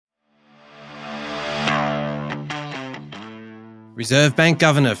Reserve Bank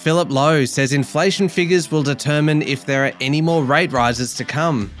Governor Philip Lowe says inflation figures will determine if there are any more rate rises to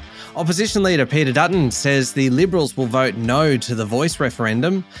come. Opposition leader Peter Dutton says the Liberals will vote no to the Voice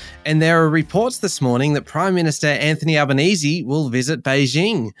referendum. And there are reports this morning that Prime Minister Anthony Albanese will visit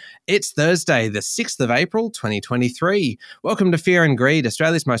Beijing. It's Thursday, the 6th of April, 2023. Welcome to Fear and Greed,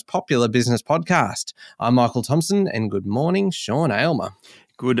 Australia's most popular business podcast. I'm Michael Thompson, and good morning, Sean Aylmer.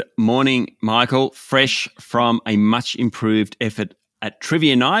 Good morning, Michael. Fresh from a much improved effort at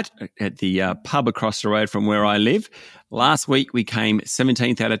Trivia Night at the pub across the road from where I live. Last week we came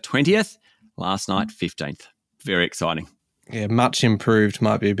 17th out of 20th. Last night, 15th. Very exciting. Yeah, much improved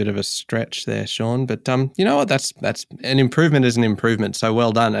might be a bit of a stretch there, Sean. But you know what? That's an improvement is an improvement. So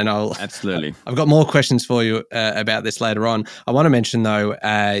well done. And Absolutely. I've got more questions for you about this later on. I want to mention though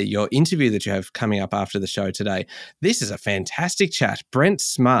your interview that you have coming up after the show today. This is a fantastic chat. Brent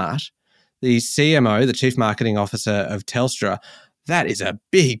Smart, the CMO, the Chief Marketing Officer of Telstra. That is a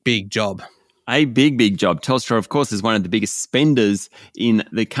big, big job. A big, big job. Telstra, of course, is one of the biggest spenders in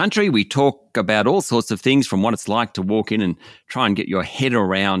the country. We talk about all sorts of things, from what it's like to walk in and try and get your head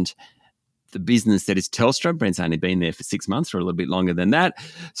around the business that is Telstra. Brent's only been there for 6 months or a little bit longer than that,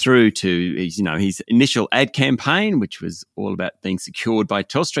 through to his initial ad campaign, which was all about being secured by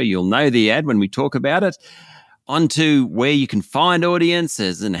Telstra. You'll know the ad when we talk about it. Onto where you can find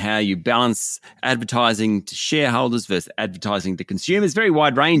audiences and how you balance advertising to shareholders versus advertising to consumers. Very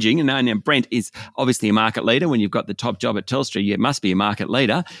wide-ranging. And now Brent is obviously a market leader. When you've got the top job at Telstra, you must be a market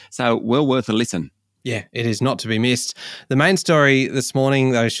leader. So well worth a listen. Yeah, it is not to be missed. The main story this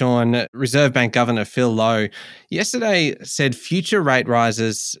morning, though, Sean, Reserve Bank Governor Phil Lowe yesterday said future rate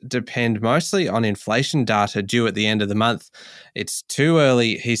rises depend mostly on inflation data due at the end of the month. It's too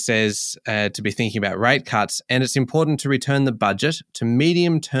early, he says, to be thinking about rate cuts, and it's important to return the budget to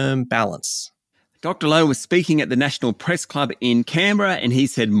medium-term balance. Dr. Lowe was speaking at the National Press Club in Canberra, and he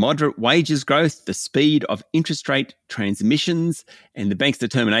said moderate wages growth, the speed of interest rate transmissions, and the bank's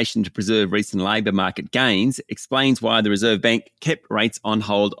determination to preserve recent labour market gains explains why the Reserve Bank kept rates on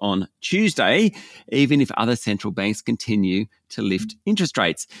hold on Tuesday, even if other central banks continue to lift interest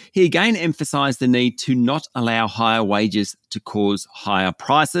rates. He again emphasised the need to not allow higher wages to cause higher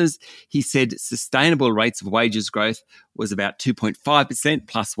prices. He said sustainable rates of wages growth was about 2.5%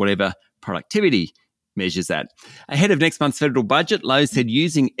 plus whatever productivity measures that. Ahead of next month's federal budget, Lowe said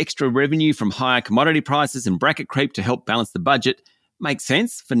using extra revenue from higher commodity prices and bracket creep to help balance the budget makes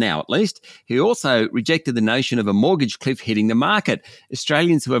sense, for now at least. He also rejected the notion of a mortgage cliff hitting the market.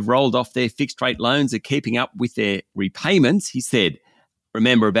 Australians who have rolled off their fixed-rate loans are keeping up with their repayments, he said.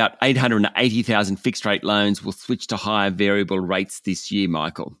 Remember, about 880,000 fixed-rate loans will switch to higher variable rates this year,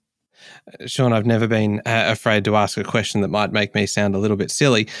 Michael. Sean, I've never been afraid to ask a question that might make me sound a little bit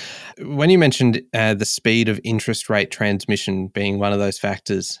silly. When you mentioned the speed of interest rate transmission being one of those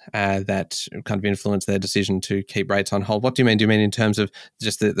factors that kind of influence their decision to keep rates on hold, what do you mean? Do you mean in terms of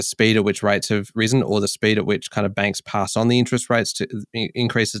just the speed at which rates have risen, or the speed at which kind of banks pass on the interest rates to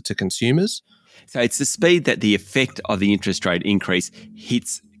increases to consumers? So it's the speed that the effect of the interest rate increase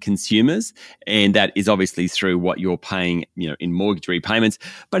hits consumers, and that is obviously through what you're paying, in mortgage repayments,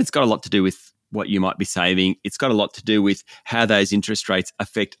 but it's got a lot to do with what you might be saving. It's got a lot to do with how those interest rates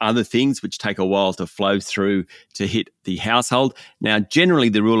affect other things, which take a while to flow through to hit the household. Now, generally,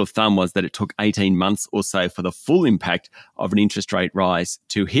 the rule of thumb was that it took 18 months or so for the full impact of an interest rate rise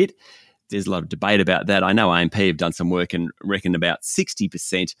to hit. There's a lot of debate about that. I know AMP have done some work and reckon about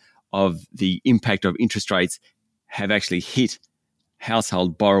 60% of the impact of interest rates have actually hit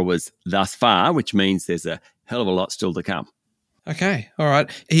household borrowers thus far, which means there's a hell of a lot still to come. Okay, all right.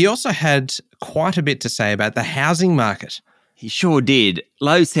 He also had quite a bit to say about the housing market. He sure did.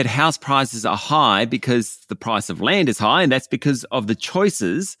 Lowe said house prices are high because the price of land is high, and that's because of the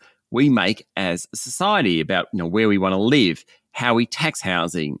choices we make as a society about where we want to live, how we tax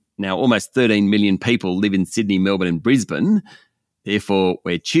housing. Now, almost 13 million people live in Sydney, Melbourne and Brisbane. Therefore,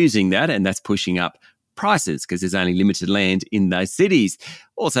 we're choosing that, and that's pushing up prices because there's only limited land in those cities.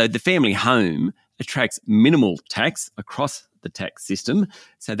 Also, the family home attracts minimal tax across the tax system.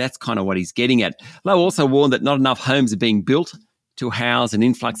 So that's kind of what he's getting at. Lowe also warned that not enough homes are being built to house an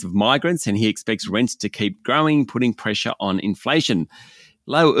influx of migrants, and he expects rents to keep growing, putting pressure on inflation.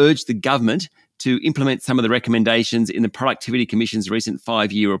 Lowe urged the government to implement some of the recommendations in the Productivity Commission's recent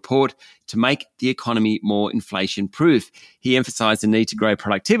 5-year report to make the economy more inflation-proof. He emphasised the need to grow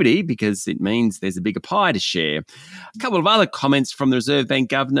productivity because it means there's a bigger pie to share. A couple of other comments from the Reserve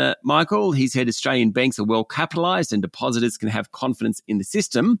Bank Governor, Michael. He said Australian banks are well capitalised and depositors can have confidence in the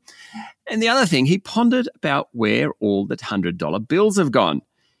system. And the other thing, he pondered about where all the $100 bills have gone.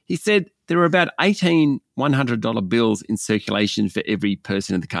 He said there are about 18 $100 bills in circulation for every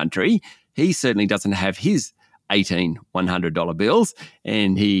person in the country. He certainly doesn't have his 18 $100 bills,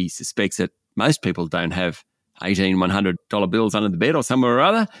 and he suspects that most people don't have 18 $100 bills under the bed or somewhere or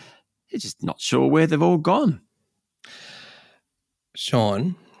other. He's just not sure where they've all gone.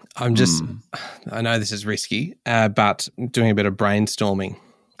 Sean, I know this is risky, but doing a bit of brainstorming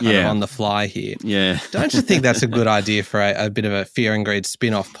kind of on the fly here. Yeah. Don't you think that's a good idea for a bit of a Fear and Greed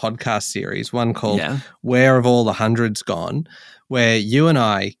spin-off podcast series, one called Where Have All the Hundreds Gone, where you and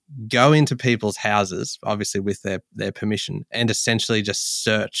I go into people's houses, obviously with their permission, and essentially just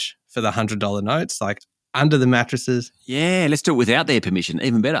search for the $100 notes, like under the mattresses. Yeah, let's do it without their permission,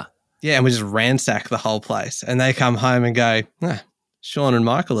 even better. Yeah, and we just ransack the whole place. And they come home and go, Sean and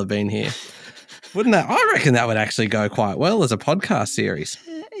Michael have been here. Wouldn't that? I reckon that would actually go quite well as a podcast series.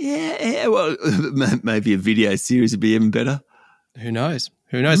 Yeah, well, maybe a video series would be even better. Who knows?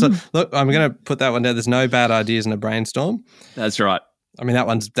 Look, I'm going to put that one down. There's no bad ideas in a brainstorm. That's right. I mean, that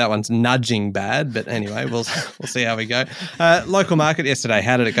one's nudging bad, but anyway, we'll see how we go. Local market yesterday,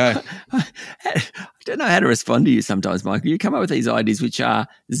 how did it go? I don't know how to respond to you sometimes, Michael. You come up with these ideas which are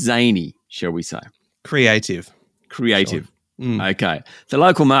zany, shall we say. Creative. Sure. Okay. The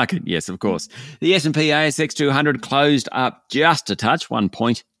local market, yes, of course. The S&P ASX 200 closed up just a touch, 1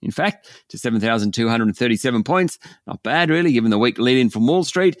 point, in fact, to 7,237 points. Not bad, really, given the weak lead-in from Wall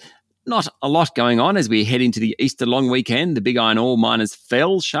Street. Not a lot going on as we head into the Easter long weekend. The big iron ore miners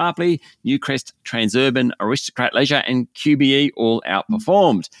fell sharply. Newcrest, Transurban, Aristocrat Leisure and QBE all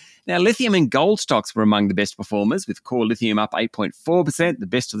outperformed. Now, lithium and gold stocks were among the best performers, with core lithium up 8.4%, the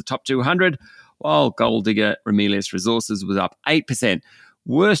best of the top 200, while gold digger Ramelius Resources was up 8%.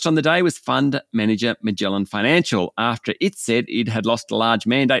 Worst on the day was fund manager Magellan Financial, after it said it had lost a large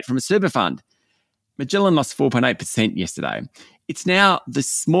mandate from a super fund. Magellan lost 4.8% yesterday. It's now the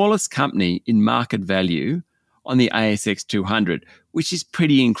smallest company in market value on the ASX 200, which is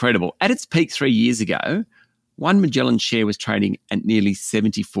pretty incredible. At its peak 3 years ago, one Magellan share was trading at nearly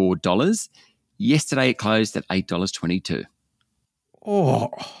 $74. Yesterday it closed at $8.22. Oh,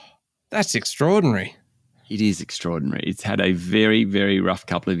 that's extraordinary. It is extraordinary. It's had a very, very rough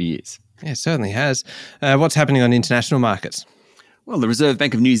couple of years. Yeah, it certainly has. What's happening on international markets? Well, the Reserve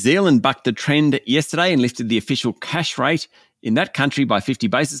Bank of New Zealand bucked the trend yesterday and lifted the official cash rate in that country by 50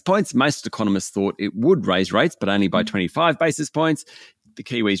 basis points. Most economists thought it would raise rates, but only by 25 basis points. The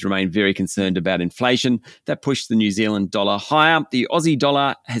Kiwis remain very concerned about inflation. That pushed the New Zealand dollar higher. The Aussie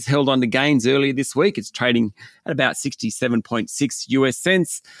dollar has held on to gains earlier this week. It's trading at about 67.6 US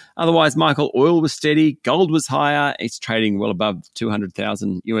cents. Otherwise, Michael, oil was steady. Gold was higher. It's trading well above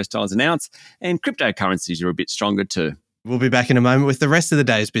 200,000 US dollars an ounce. And cryptocurrencies are a bit stronger too. We'll be back in a moment with the rest of the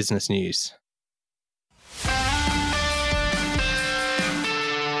day's business news.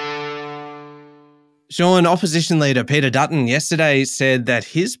 Sean, opposition leader Peter Dutton yesterday said that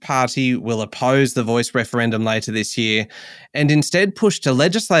his party will oppose the voice referendum later this year and instead push to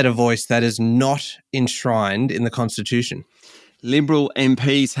legislate a voice that is not enshrined in the Constitution. Liberal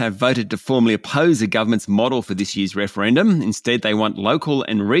MPs have voted to formally oppose the government's model for this year's referendum. Instead, they want local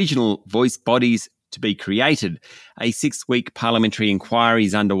and regional voice bodies to be created. A 6-week parliamentary inquiry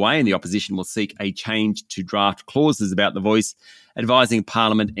is underway and the opposition will seek a change to draft clauses about the voice, advising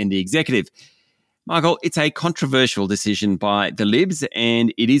Parliament and the executive. Michael, it's a controversial decision by the Libs,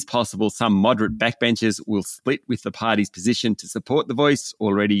 and it is possible some moderate backbenchers will split with the party's position to support the voice.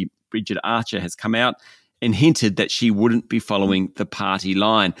 Already, Bridget Archer has come out and hinted that she wouldn't be following the party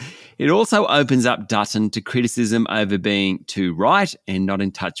line. It also opens up Dutton to criticism over being too right and not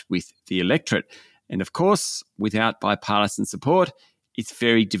in touch with the electorate. And of course, without bipartisan support, it's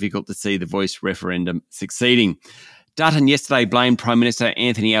very difficult to see the voice referendum succeeding. Dutton yesterday blamed Prime Minister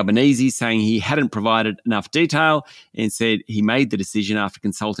Anthony Albanese, saying he hadn't provided enough detail and said he made the decision after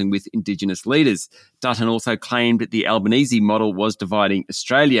consulting with Indigenous leaders. Dutton also claimed that the Albanese model was dividing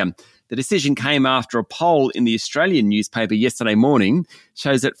Australia. The decision came after a poll in the Australian newspaper yesterday morning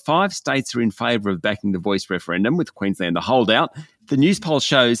shows that 5 states are in favour of backing the voice referendum, with Queensland the holdout. The news poll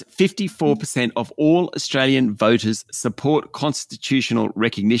shows 54% of all Australian voters support constitutional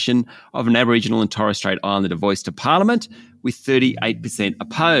recognition of an Aboriginal and Torres Strait Islander voice to Parliament, with 38%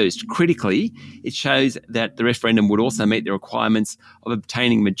 opposed. Critically, it shows that the referendum would also meet the requirements of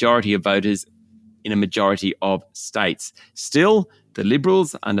obtaining majority of voters in a majority of states. Still, the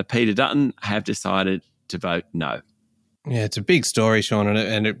Liberals under Peter Dutton have decided to vote no. Yeah, it's a big story, Sean,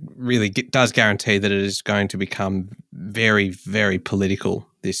 and it really does guarantee that it is going to become very, very political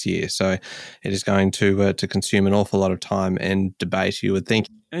this year. So it is going to consume an awful lot of time and debate, you would think.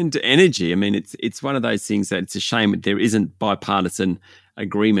 And energy. I mean, it's one of those things that it's a shame that there isn't bipartisan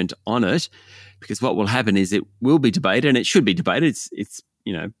agreement on it, because what will happen is it will be debated, and it should be debated. It's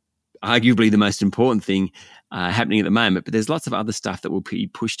arguably the most important thing happening at the moment, but there's lots of other stuff that will be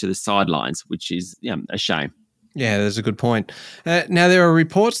pushed to the sidelines, which is a shame. Yeah, that's a good point. Now, there are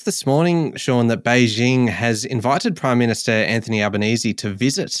reports this morning, Sean, that Beijing has invited Prime Minister Anthony Albanese to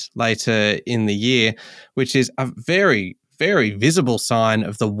visit later in the year, which is a very, very visible sign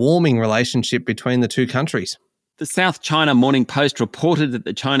of the warming relationship between the two countries. The South China Morning Post reported that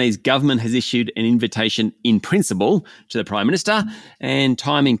the Chinese government has issued an invitation in principle to the Prime Minister, and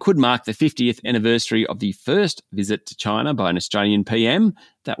timing could mark the 50th anniversary of the first visit to China by an Australian PM.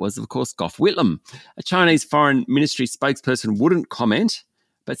 That was, of course, Gough Whitlam. A Chinese Foreign Ministry spokesperson wouldn't comment,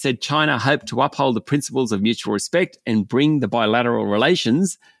 but said China hoped to uphold the principles of mutual respect and bring the bilateral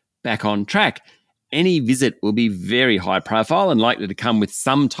relations back on track. Any visit will be very high profile and likely to come with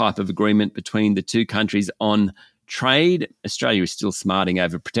some type of agreement between the two countries on trade. Australia is still smarting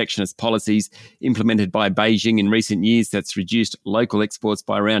over protectionist policies implemented by Beijing in recent years that's reduced local exports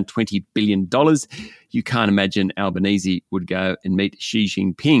by around $20 billion. You can't imagine Albanese would go and meet Xi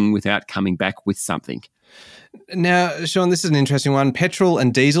Jinping without coming back with something. Now, Sean, this is an interesting one. Petrol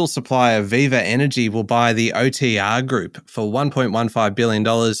and diesel supplier Viva Energy will buy the OTR Group for $1.15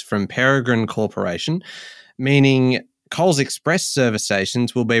 billion from Peregrine Corporation, meaning Coles Express service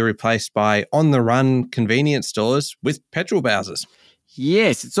stations will be replaced by on-the-run convenience stores with petrol bowsers.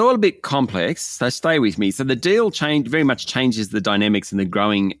 Yes, it's all a bit complex, so stay with me. So the deal very much changes the dynamics in the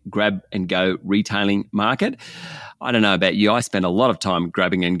growing grab-and-go retailing market. I don't know about you, I spend a lot of time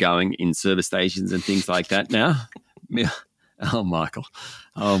grabbing and going in service stations and things like that now. Oh, Michael.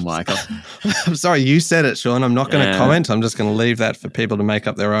 I'm sorry, you said it, Sean. I'm not going to comment. I'm just going to leave that for people to make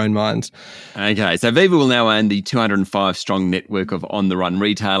up their own minds. Okay, so Viva will now own the 205-strong network of on-the-run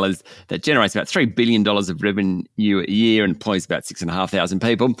retailers that generates about $3 billion of revenue a year and employs about 6,500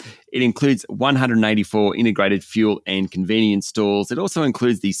 people. It includes 184 integrated fuel and convenience stores. It also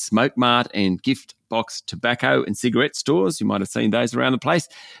includes the Smoke Mart and gift box tobacco and cigarette stores. You might have seen those around the place.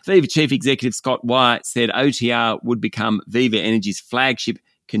 Viva Chief Executive Scott Wyatt said OTR would become Viva Energy's flagship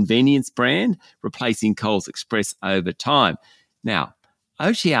convenience brand, replacing Coles Express over time. Now,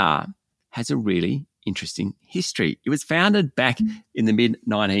 OTR has a really interesting history. It was founded back in the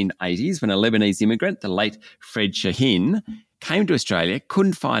mid-1980s when a Lebanese immigrant, the late Fred Shahin, came to Australia,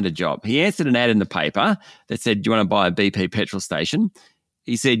 couldn't find a job. He answered an ad in the paper that said, "Do you want to buy a BP petrol station?"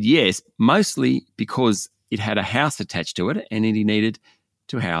 He said yes, mostly because it had a house attached to it and he needed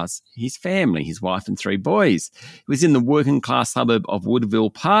to house his family, his wife and 3 boys. It was in the working class suburb of Woodville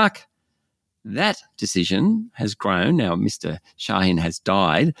Park. That decision has grown. Now, Mr. Shahin has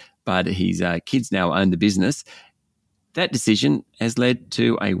died, but his kids now own the business. That decision has led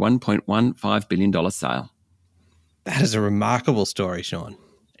to a $1.15 billion sale. That is a remarkable story, Sean.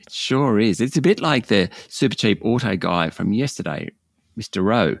 It sure is. It's a bit like the super cheap auto guy from yesterday, Mr.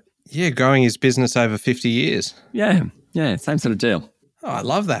 Rowe. Yeah, growing his business over 50 years. Yeah, same sort of deal. Oh, I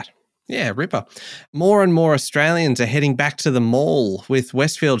love that. Yeah, ripper. More and more Australians are heading back to the mall, with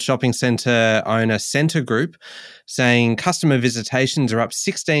Westfield Shopping Centre owner Centre Group saying customer visitations are up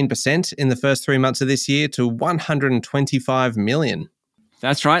 16% in the first 3 months of this year to 125 million.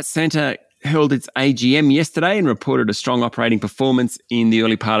 That's right. Centre held its AGM yesterday and reported a strong operating performance in the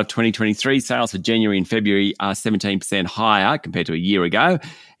early part of 2023. Sales for January and February are 17% higher compared to a year ago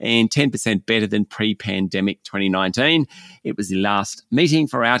and 10% better than pre-pandemic 2019. It was the last meeting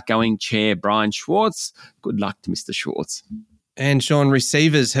for outgoing chair Brian Schwartz. Good luck to Mr. Schwartz. And Sean,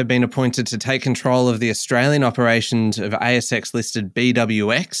 receivers have been appointed to take control of the Australian operations of ASX-listed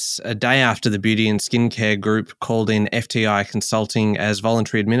BWX a day after the beauty and skincare group called in FTI Consulting as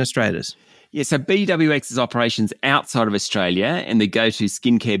voluntary administrators. Yeah, so BWX's operations outside of Australia and the go-to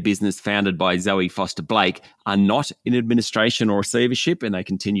skincare business founded by Zoe Foster-Blake are not in administration or receivership, and they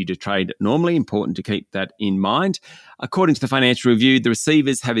continue to trade normally. Important to keep that in mind. According to the Financial Review, the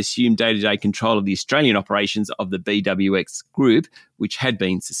receivers have assumed day-to-day control of the Australian operations of the BWX group, which had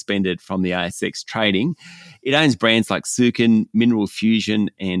been suspended from the ASX trading. It owns brands like Sukin, Mineral Fusion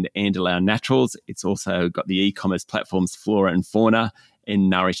and Andalou Naturals. It's also got the e-commerce platforms Flora and Fauna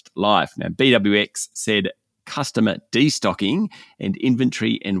and Nourished Life. Now, BWX said customer destocking and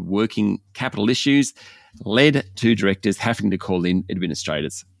inventory and working capital issues led to directors having to call in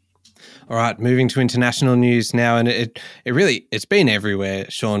administrators. All right, moving to international news now, and it's been everywhere,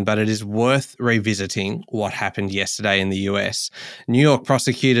 Sean, but it is worth revisiting what happened yesterday in the US. New York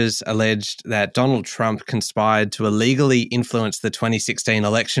prosecutors alleged that Donald Trump conspired to illegally influence the 2016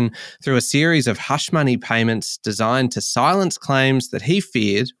 election through a series of hush money payments designed to silence claims that he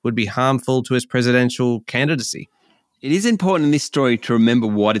feared would be harmful to his presidential candidacy. It is important in this story to remember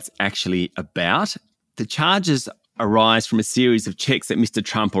what it's actually about. The charges arise from a series of checks that Mr.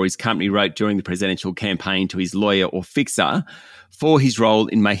 Trump or his company wrote during the presidential campaign to his lawyer or fixer for his role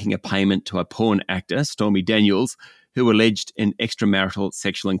in making a payment to a porn actor, Stormy Daniels, who alleged an extramarital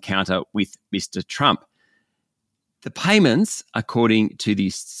sexual encounter with Mr. Trump. The payments, according to the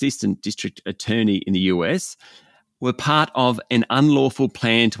assistant district attorney in the US, were part of an unlawful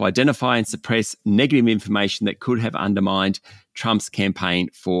plan to identify and suppress negative information that could have undermined Trump's campaign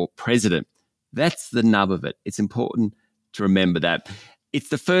for president. That's the nub of it. It's important to remember that. It's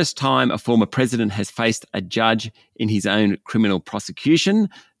the first time a former president has faced a judge in his own criminal prosecution,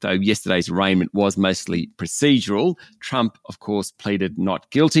 though yesterday's arraignment was mostly procedural. Trump, of course, pleaded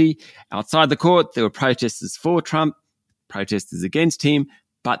not guilty. Outside the court, there were protesters for Trump, protesters against him,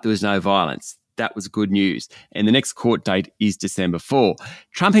 but there was no violence. That was good news. And the next court date is December 4.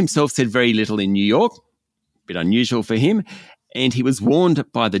 Trump himself said very little in New York, a bit unusual for him, and he was warned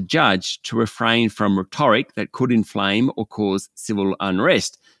by the judge to refrain from rhetoric that could inflame or cause civil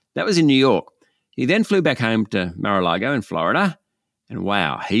unrest. That was in New York. He then flew back home to Mar-a-Lago in Florida, and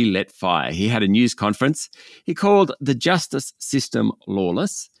wow, he let fire. He had a news conference. He called the justice system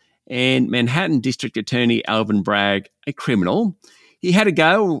lawless and Manhattan District Attorney Alvin Bragg a criminal. He had a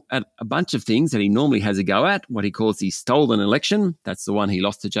go at a bunch of things that he normally has a go at, what he calls the stolen election. That's the one he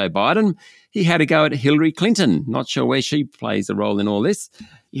lost to Joe Biden. He had a go at Hillary Clinton. Not sure where she plays a role in all this.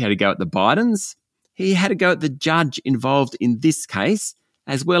 He had a go at the Bidens. He had a go at the judge involved in this case,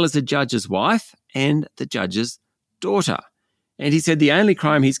 as well as the judge's wife and the judge's daughter. And he said the only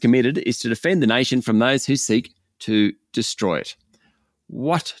crime he's committed is to defend the nation from those who seek to destroy it.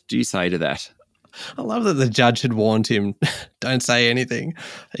 What do you say to that? I love that the judge had warned him, don't say anything.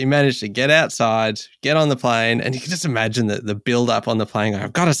 He managed to get outside, get on the plane, and you can just imagine the build-up on the plane.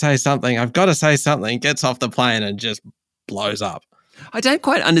 I've got to say something, gets off the plane and just blows up. I don't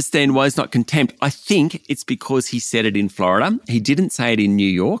quite understand why it's not contempt. I think it's because he said it in Florida. He didn't say it in New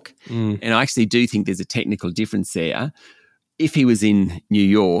York. And I actually do think there's a technical difference there. If he was in New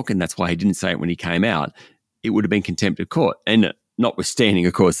York, and that's why he didn't say it when he came out, it would have been contempt of court. And notwithstanding,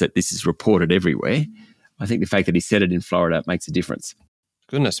 of course, that this is reported everywhere, I think the fact that he said it in Florida makes a difference.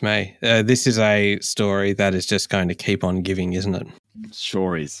 Goodness me. This is a story that is just going to keep on giving, isn't it?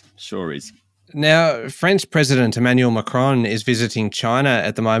 Sure is. Now, French President Emmanuel Macron is visiting China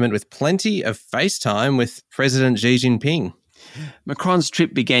at the moment with plenty of FaceTime with President Xi Jinping. Macron's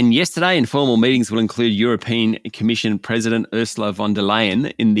trip began yesterday and formal meetings will include European Commission President Ursula von der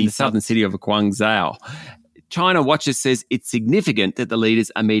Leyen in the southern city of Guangzhou. China Watcher says it's significant that the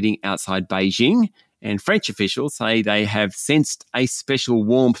leaders are meeting outside Beijing, and French officials say they have sensed a special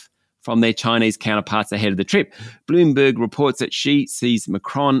warmth from their Chinese counterparts ahead of the trip. Bloomberg reports that Xi sees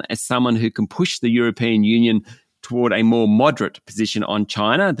Macron as someone who can push the European Union toward a more moderate position on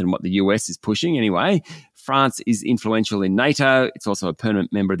China than what the US is pushing anyway. France is influential in NATO. It's also a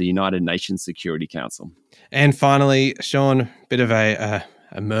permanent member of the United Nations Security Council. And finally, Sean, bit of a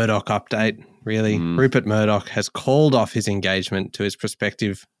Murdoch update, really. Rupert Murdoch has called off his engagement to his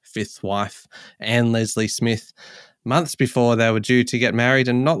prospective fifth wife, Anne Leslie Smith, months before they were due to get married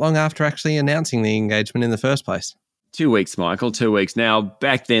and not long after actually announcing the engagement in the first place. 2 weeks, Michael, 2 weeks. Now,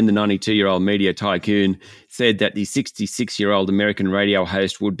 back then, the 92-year-old media tycoon said that the 66-year-old American radio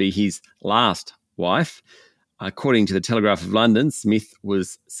host would be his last wife. According to the Telegraph of London, Smith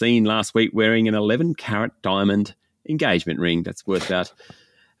was seen last week wearing an 11-carat diamond engagement ring. That's worth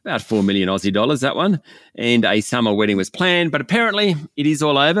about 4 million Aussie dollars, that one. And a summer wedding was planned, but apparently it is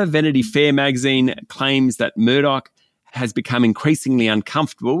all over. Vanity Fair magazine claims that Murdoch has become increasingly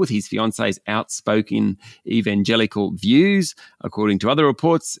uncomfortable with his fiance's outspoken evangelical views. According to other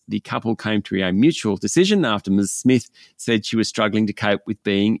reports, the couple came to a mutual decision after Ms. Smith said she was struggling to cope with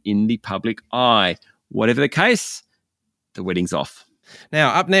being in the public eye. Whatever the case, the wedding's off.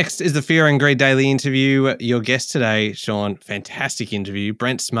 Now, up next is the Fear and Greed Daily interview. Your guest today, Sean, fantastic interview,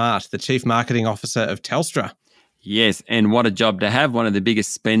 Brent Smart, the Chief Marketing Officer of Telstra. Yes, and what a job to have, one of the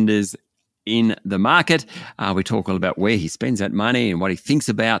biggest spenders in the market. We talk all about where he spends that money and what he thinks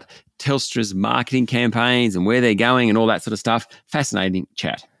about Telstra's marketing campaigns and where they're going and all that sort of stuff. Fascinating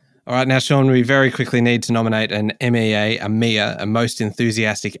chat. All right, now, Sean, we very quickly need to nominate an MEA, a MIA, a most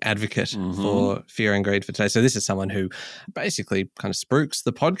enthusiastic advocate for Fear and Greed for today. So this is someone who basically kind of spruiks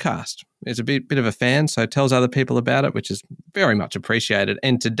the podcast. Is a bit of a fan, so tells other people about it, which is very much appreciated.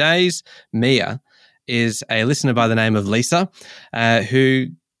 And today's MIA is a listener by the name of Lisa, who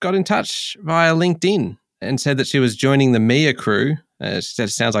got in touch via LinkedIn and said that she was joining the MIA crew She said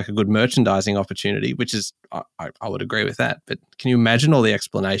it sounds like a good merchandising opportunity, which is, I would agree with that. But can you imagine all the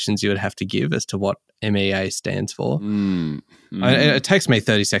explanations you would have to give as to what MEA stands for? It takes me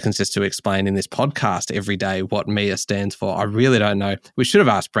 30 seconds just to explain in this podcast every day what MEA stands for. I really don't know. We should have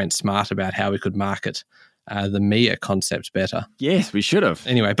asked Brent Smart about how we could market the MEA concept better. Yes, we should have.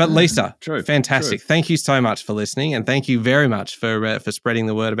 Anyway, but Lisa, fantastic. True. Thank you so much for listening, and thank you very much for spreading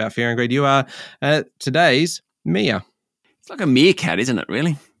the word about Fear and Greed. You are today's MEA. It's like a meerkat, isn't it,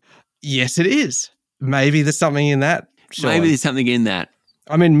 really? Yes, it is. Maybe there's something in that. Sean. Maybe there's something in that.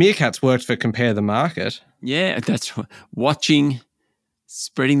 I mean, meerkats worked for Compare the Market. Yeah, that's right. Watching,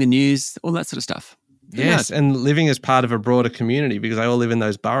 spreading the news, all that sort of stuff. Yes, and living as part of a broader community because they all live in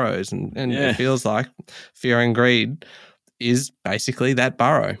those burrows. And It feels like Fear and Greed is basically that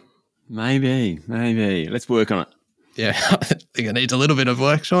burrow. Maybe. Let's work on it. Yeah, I think it needs a little bit of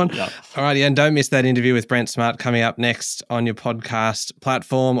work, Sean. Yeah. All righty, and don't miss that interview with Brent Smart coming up next on your podcast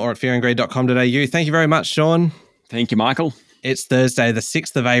platform or at fearandgreed.com.au. Thank you very much, Sean. Thank you, Michael. It's Thursday, the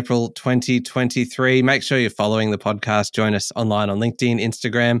 6th of April, 2023. Make sure you're following the podcast. Join us online on LinkedIn,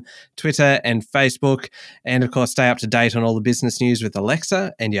 Instagram, Twitter, and Facebook. And, of course, stay up to date on all the business news with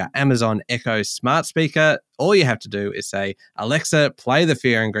Alexa and your Amazon Echo smart speaker. All you have to do is say, Alexa, play the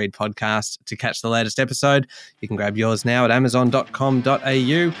Fear and Greed podcast to catch the latest episode. You can grab yours now at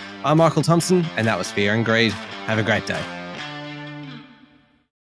amazon.com.au. I'm Michael Thompson, and that was Fear and Greed. Have a great day.